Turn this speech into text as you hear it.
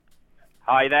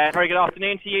Hi there, very good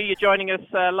afternoon to you. You're joining us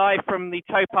live from the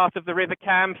tow path of the River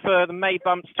Cam for the May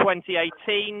Bumps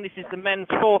 2018. This is the men's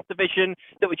 4th division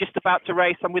that we're just about to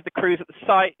race. I'm with the crews at the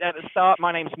site at the start.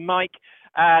 My name's Mike.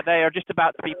 They are just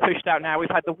about to be pushed out now. We've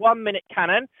had the 1 minute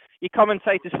cannon. Your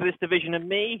commentators for this division are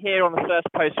me here on the first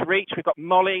post reach. We've got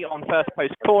Molly on first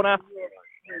post corner.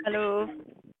 Hello.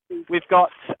 We've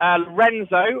got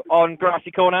Lorenzo on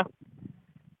grassy corner.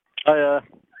 Hiya.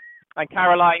 And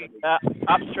Caroline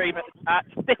upstream at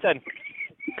Sitton.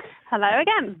 Hello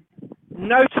again.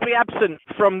 Notably absent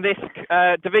from this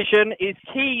division is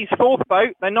Keys' 4th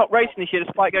boat. They're not racing this year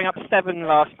despite going up 7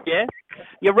 last year.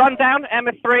 Your rundown: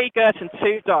 Emma 3, Girton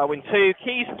 2, Darwin 2,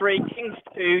 Keys 3, Kings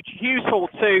 2, Hughes Hall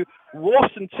 2,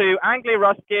 Warson 2, Anglia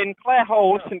Ruskin, Clare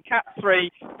Hall, St Cat 3,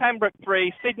 Pembroke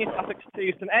 3, Sydney Sussex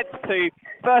 2, St Ed's 2,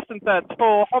 First and Third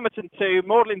 4, Homerton 2,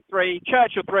 Magdalen 3,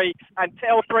 Churchill 3, and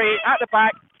Till 3. At the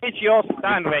back is your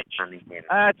sandwich.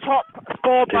 Top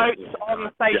 4 boats on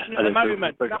the station at the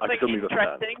moment. Nothing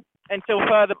interesting until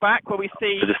further back where we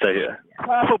see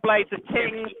Purple Blades of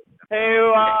Kings,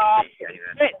 who are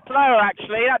a bit slower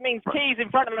actually. That means Keys in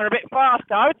front of them are a bit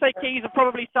faster. I would say Keys are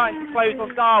probably starting to close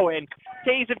on Darwin.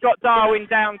 Keys have got Darwin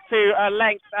down to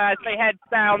length as they head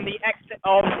down the exit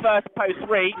of first post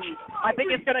reach. I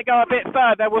think it's going to go a bit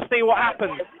further. We'll see what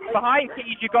happens. Behind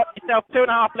Keys, you've got yourself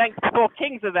 2.5 lengths before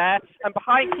Kings are there, and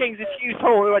behind Kings is Hughes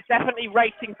Hall, who are definitely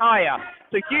racing higher.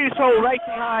 So Hughes Hall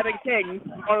racing higher than Kings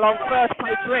along first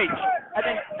post reach, and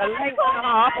then a length and a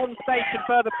half on station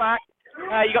further back.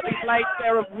 You got these blades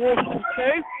there of Warson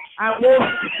 2, and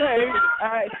Warson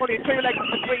 2, it's probably 2 lengths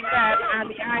between them and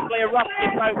the Anglia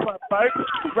Ruskin boat,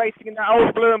 racing in that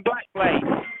old blue and black blade.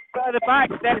 Further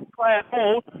back, then it's Clare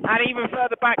Hall, and even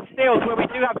further back still, where we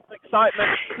do have some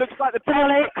excitement. Looks like the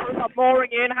Pembroke are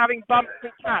mooring in, having bumped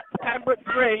St Cat. Pembroke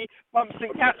 3, bumped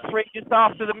St Cat 3 just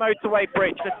after the motorway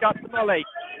bridge. Let's go to Molly.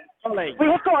 Molly. We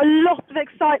have got a lot of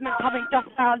excitement coming just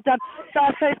around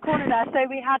first post corner there. So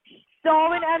we had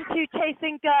Darwin M2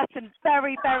 chasing Girton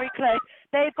very, very close.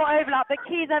 They've got overlap, but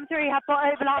Keys M3 have got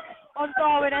overlap on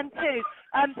Darwin M2.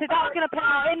 So that's going to put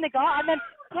out in the gut. And then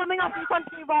coming up in front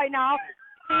of me right now,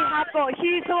 we have got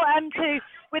Hughes Hall M2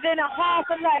 within a half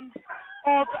a length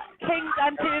of Kings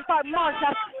M2. In fact,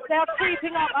 they are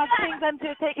creeping up as Kings M2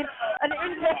 have taken an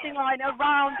interesting line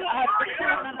around the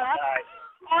corner there.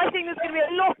 I think there's going to be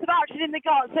a lot of action in the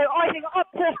gut. So I think up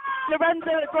to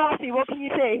Lorenzo at Grassy. What can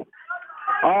you see?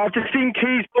 I've just seen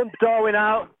Keys bump Darwin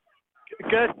out.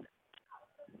 Good.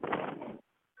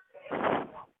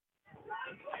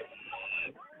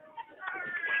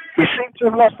 We seem to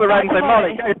have lost Lorenzo.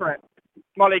 Molly, go for it.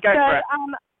 Molly, go for it.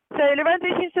 So Lorenzo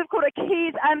seems to have caught a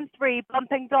Keys M3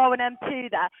 bumping Darwin M2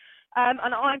 there. And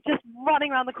I'm just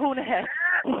running around the corner here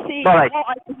to see what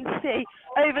I can see.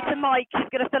 Over to Mike, who's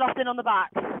going to fill us in on the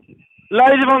back.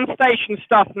 Loads of on-station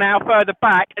stuff now further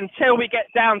back until we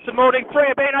get down to Magdalen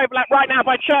 3, are being overlapped right now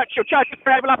by Churchill. Churchill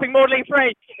 3 overlapping Magdalen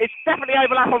 3. It's definitely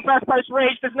overlap on first post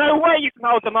reach. There's no way you can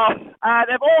hold them off.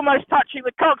 They're almost touching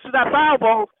the cocks with their bow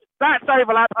balls. That's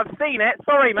overlap. I've seen it.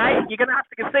 Sorry, mate. You're going to have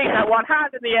to concede that one.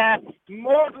 Hand in the air.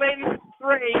 Magdalen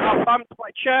 3 are bumped by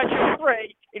Churchill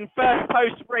 3 in first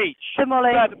post reach. So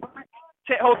Molly.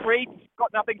 Tithall 3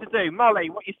 got nothing to do. Molly,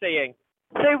 what are you seeing?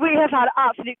 So we have had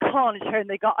absolute carnage here in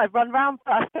the gut. I've run round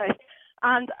first post,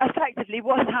 and effectively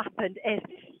what has happened is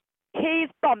Keys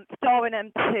bumped Darwin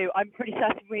M2. I'm pretty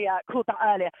certain we called that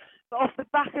earlier. But off the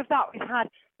back of that, we've had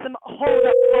some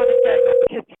hold-up carnage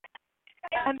because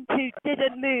M2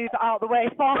 didn't move out of the way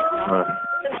fast enough.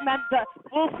 This meant that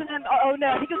Wilson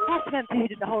I think it was Wilson M2 who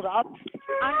didn't hold up.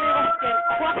 Anglia Ruskin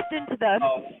crashed into them.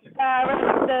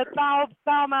 The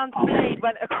bowman's blade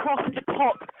went across the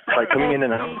top of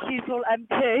the Hughes Hall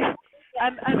M2.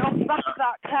 And off the back of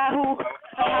that, Clare Hall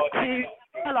had to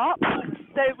pull up.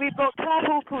 So we've got Clare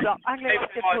Hall pulled up, Anglia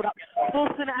Ruskin pulled up,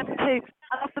 Wilson M2,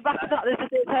 and off the back of that,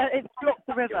 it's blocked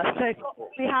the river. So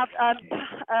we have,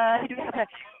 who do we have here?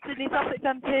 Sydney Sussex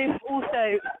M2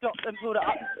 also stopped and pulled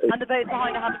up, and the boats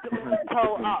behind are having to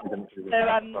pull up. So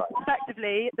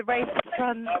effectively, the race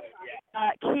from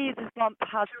Keys' bump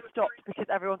has stopped because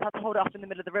everyone's had to hold up in the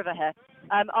middle of the river here.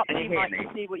 Up to you, Mike, to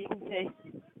see what you can see.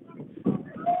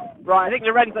 Right, I think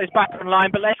Lorenzo's back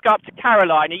online, but let's go up to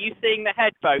Caroline. Are you seeing the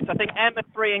head boats? I think Emma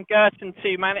 3 and Girton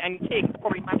 2 and Kings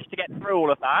probably managed to get through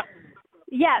all of that.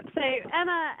 Yeah, so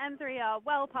Emma and 3 are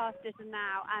well past Ditton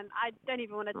now, and I don't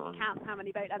even want to count how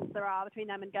many boat ends there are between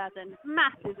them and Girton.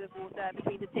 Masses of water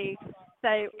between the two.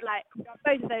 So,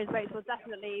 both of those boats will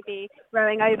definitely be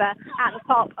rowing over at the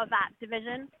top of that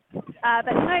division.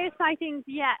 But no sightings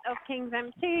yet of King's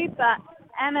M2, but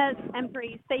Emma's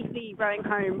M3 safely rowing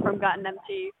home from Girton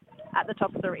M2 at the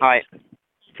top of the reach. Hi.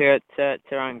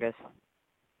 to Angus.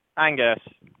 Angus.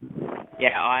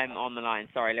 Yeah, I'm on the line.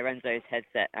 Sorry, Lorenzo's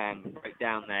headset broke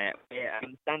down there.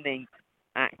 I'm standing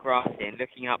at Grafton,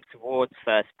 looking up towards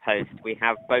first post. We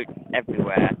have boats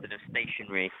everywhere, sort of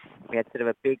stationary. We had sort of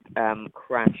a big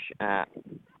crash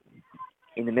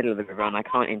in the middle of the river, and I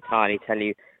can't entirely tell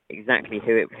you exactly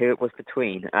who it was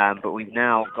between. But we've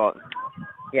now got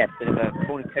sort of a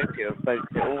cornucopia of boats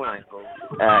at all angles,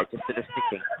 just sort of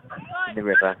sitting in the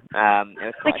river. It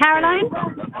was The Caroline?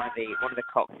 One of the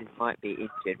coxes might be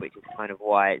injured, which is kind of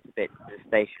why it's a bit sort of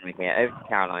stationary here. Over to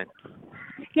Caroline.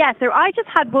 Yeah, so I just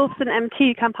had Wolfson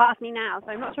M2 come past me now,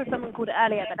 so I'm not sure if someone called it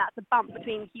earlier, but that's a bump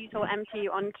between Hughes Hall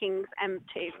M2 on King's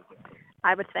M2,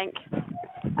 I would think.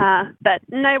 But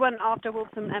no one after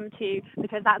Wolfson M2,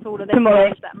 because that's all of the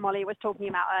damage that Molly was talking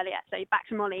about earlier. So back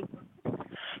to Molly.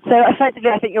 So effectively,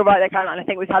 I think you're right there, Caroline. I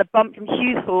think we've had a bump from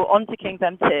Hughes Hall onto King's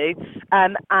M2,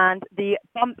 and the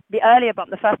earlier bump,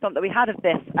 the first bump that we had of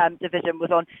this division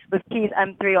was Keys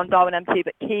M3 on Darwin M2,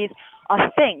 but Keys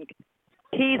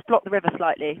blocked the river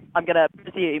slightly, I'm going to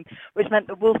presume, which meant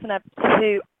that Wilson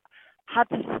M2 had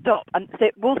to stop. And so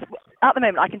at the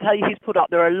moment, I can tell you who's pulled up.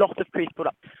 There are a lot of crews pulled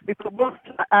up. We've got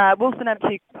Wilson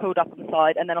M2 pulled up on the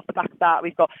side, and then off the back of that,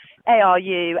 we've got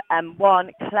ARU, M1,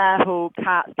 Clare Hall,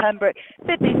 Cats, Pembroke,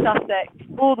 Sydney, Sussex,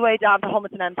 all the way down to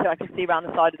Homerton M2. I can see around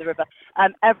the side of the river.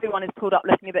 Everyone is pulled up,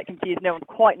 looking a bit confused. No one's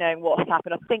quite knowing what has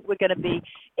happened. I think we're going to be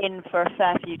in for a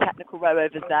fair few technical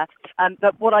row-overs there.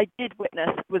 But what I did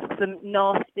witness was some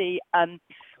nasty...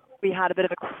 we had a bit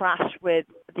of a crash with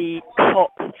the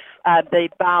cox, the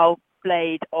bow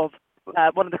blade of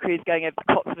one of the crews going over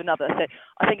the cox of another. So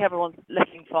I think everyone's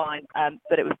looking fine,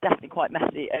 but it was definitely quite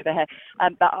messy over here.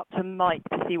 Back up to Mike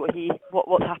to see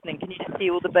what's happening. Can you just see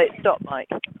all the boats stop, Mike?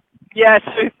 Yeah,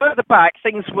 so further back,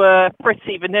 things were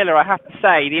pretty vanilla, I have to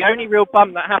say. The only real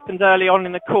bump that happened early on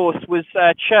in the course was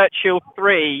Churchill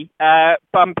 3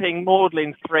 bumping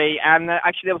Magdalen 3, and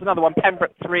actually there was another one,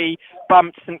 Pembroke 3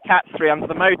 bumped St Cat's 3 under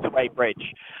the motorway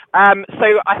bridge.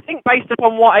 So I think based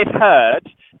upon what I've heard,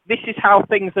 this is how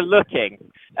things are looking.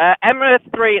 Emma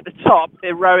 3 at the top,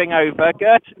 they're rowing over.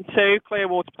 Girton 2, clear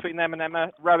water between them and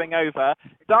Emma, rowing over.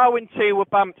 Darwin 2 were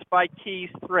bumped by Keys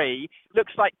 3.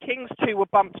 Looks like Kings 2 were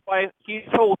bumped by Hughes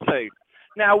Hall 2.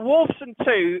 Now, Wolfson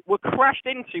 2 were crashed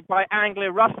into by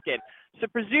Anglia Ruskin. So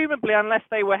presumably, unless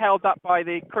they were held up by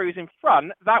the crews in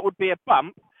front, that would be a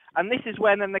bump. And this is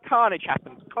when then the carnage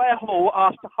happens. Clare Hall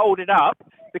asked to hold it up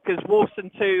because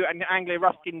Wolfson 2 and Anglia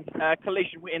Ruskin's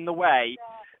collision were in the way.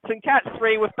 St Cat's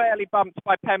 3 were fairly bumped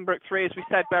by Pembroke 3, as we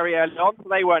said very early on, so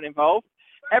they weren't involved.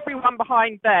 Everyone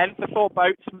behind then, the 4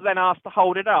 boats, was then asked to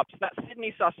hold it up. So that's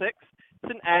Sydney Sussex,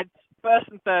 St Ed's, First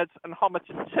and Thirds, and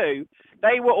Homerton 2.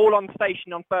 They were all on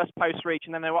station on first post reach,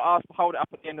 and then they were asked to hold it up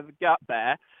at the end of the gut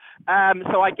there.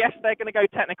 So I guess they're going to go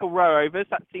technical row-overs.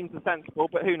 That seems sensible,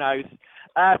 but who knows.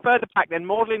 Further back then,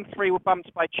 Magdalen 3 were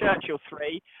bumped by Churchill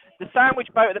 3. The sandwich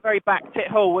boat at the very back, Tit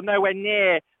Hall, were nowhere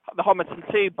near the Homerton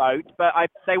 2 boat, but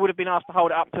they would have been asked to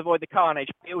hold it up to avoid the carnage.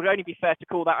 It would only be fair to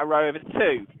call that a row-over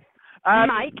too.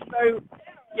 Mike? So,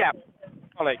 yeah,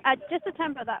 Ollie. Just to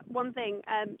temper that one thing,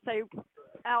 so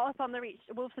out on the reach,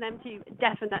 Wolfson M2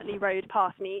 definitely rowed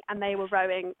past me, and they were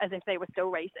rowing as if they were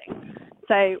still racing.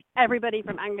 So everybody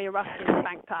from Anglia Ruskin is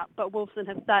banked up, but Wolfson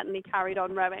has certainly carried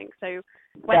on rowing. So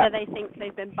whether they think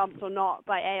they've been bumped or not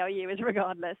by ARU is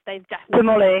regardless. They've definitely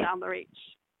gone down the reach.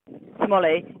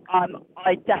 Molly,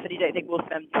 I definitely don't think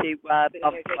Wolfson M2 were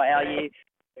bumped by ARU.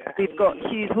 We've got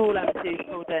Hughes Hall M2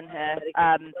 pulled in here,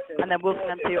 and then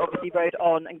Wolfson M2 obviously rode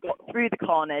on and got through the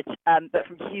carnage, but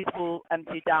from Hughes Hall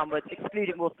M2 downwards,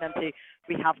 excluding Wolfson M2,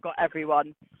 we have got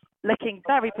everyone looking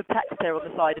very perplexed here on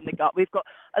the side in the gut. We've got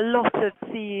a lot of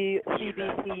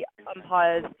CBC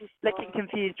umpires looking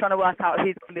confused, trying to work out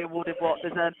who's going to be awarded what.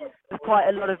 There's quite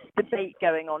a lot of debate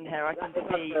going on here, I can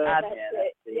see,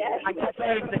 and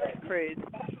confused looking crews.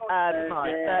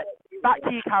 But back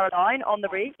to you, Caroline, on the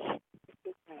reach.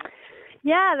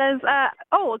 Yeah, there's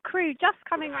a crew just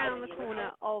coming around the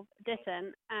corner of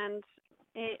Ditton, and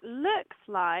it looks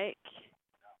like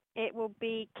it will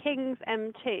be Kings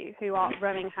M2 who are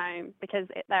rowing home because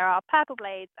there are purple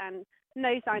blades and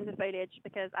no signs of foliage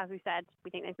because, as we said,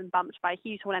 we think they've been bumped by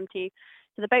Hughes Hall M2.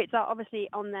 So the boats are obviously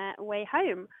on their way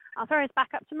home. I'll throw us back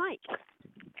up to Mike.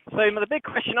 So the big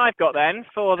question I've got then,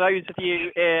 for those of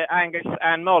you, Angus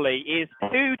and Molly, is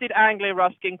who did Anglia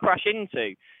Ruskin crash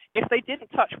into? If they didn't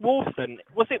touch Wolfson,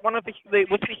 was it was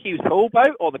the Hughes Hall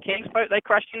boat or the King's boat they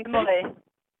crashed into? Molly.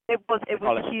 It was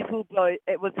the Hughes Hall boat.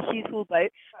 It was the Hughes Hall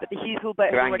boat, but the Hughes Hall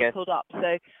boat had already pulled up.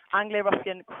 So Anglia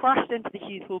Ruskin crashed into the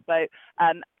Hughes Hall boat.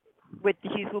 with the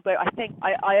Hughes Hall boat. I think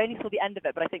I only saw the end of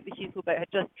it, but I think the Hughes Hall boat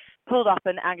had just pulled up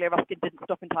and Anglia Ruskin didn't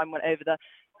stop in time, went over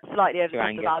slightly over the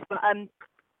Angus. bars. But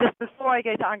just before I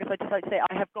go to Angus, I'd just like to say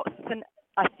I have got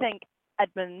I think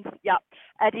Edmonds,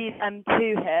 Eddie's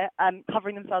M2 here,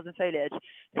 covering themselves in foliage.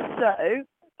 So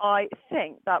I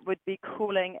think that would be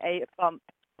calling a bump,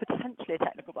 potentially a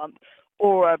technical bump,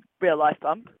 or a real life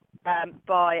bump.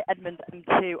 By Edmund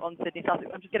M2 on Sydney Sussex.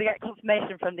 I'm just going to get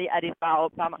confirmation from the Eddie's bow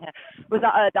man here. Was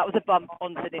that was a bump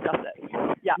on Sydney Sussex?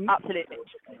 Yeah, absolutely.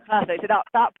 Perfect. So that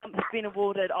bump has been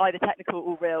awarded either technical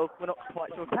or real. We're not quite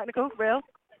sure. Technical, real,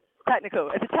 technical.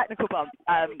 It's a technical bump.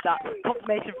 That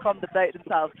confirmation from the boat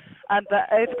themselves.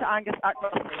 But over to Angus at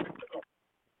Crossing.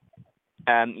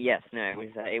 Yes, no,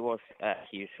 it was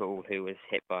Hughes Hall who was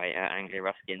hit by Anglia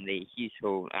Ruskin. The Hughes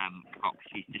Hall cox,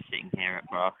 she's just sitting here at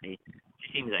Brarty.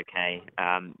 She seems okay.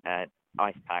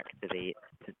 Ice pack to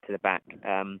the back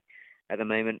at the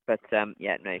moment, but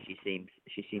yeah, no, she seems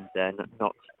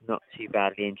not too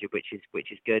badly injured, which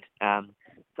is good.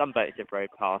 Some boats have rowed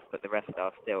past, but the rest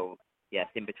are still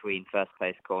in between first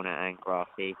place corner and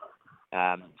Grassy.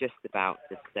 Just about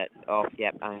to set off.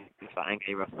 Yep, looks like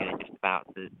Anglia Ruskin is just about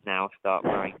to now start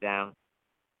rowing down.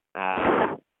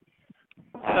 I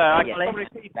can probably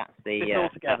see that's the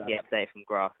update from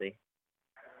Grassy.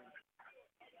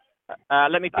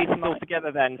 Let me piece this all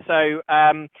together then. So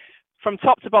from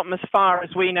top to bottom, as far as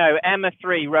we know, Emma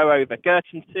 3, row over.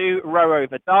 Girton 2, row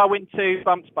over. Darwin 2,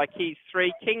 bumped by Keys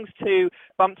 3. Kings 2,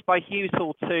 bumped by Hughes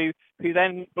Hall 2, who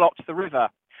then blocked the river.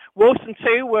 Wilson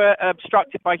 2 were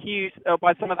obstructed by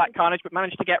by some of that carnage, but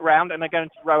managed to get round and are going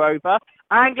to row over.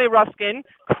 Anglia Ruskin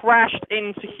crashed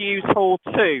into Hughes Hall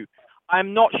 2.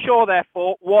 I'm not sure,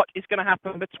 therefore, what is going to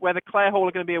happen, but whether Clare Hall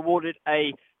are going to be awarded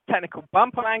a technical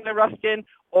bump on Anglia Ruskin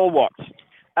or what.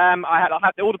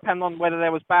 It all depend on whether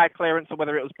there was bad clearance or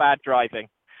whether it was bad driving.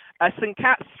 St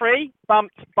Cat's 3,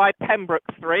 bumped by Pembroke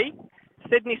 3.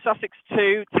 Sydney Sussex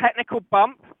 2, technical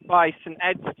bump by St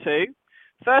Ed's 2.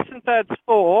 First and thirds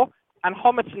 4, and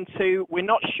Homerton 2, we're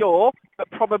not sure, but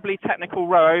probably technical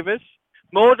row overs.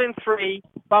 Morden 3,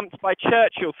 bumped by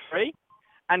Churchill 3,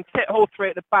 and Tithall 3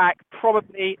 at the back,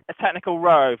 probably a technical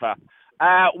row over.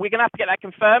 We're going to have to get that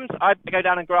confirmed. I'd go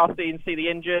down in Grassy and see the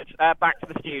injured. Back to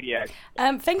the studio.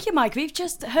 Thank you, Mike. We've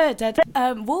just heard that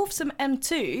Wolfson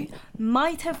M2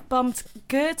 might have bumped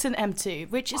Girton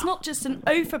M2, which is not just an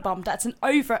over bump, that's an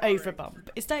over bump.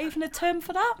 Is there even a term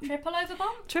for that? Triple over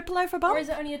bump? Triple over bump? Or is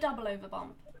it only a double over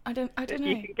bump? I don't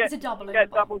know. It's a double over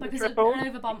bump. Because an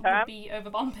over bump would be over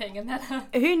bumping, and then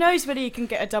who knows whether you can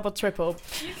get a double triple.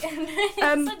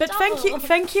 But double.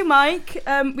 thank you, Mike.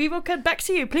 We will get back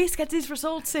to you. Please get these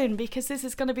results in, because this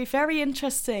is going to be very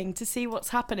interesting to see what's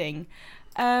happening.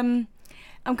 I'm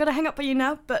going to hang up on you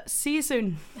now, but see you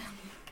soon.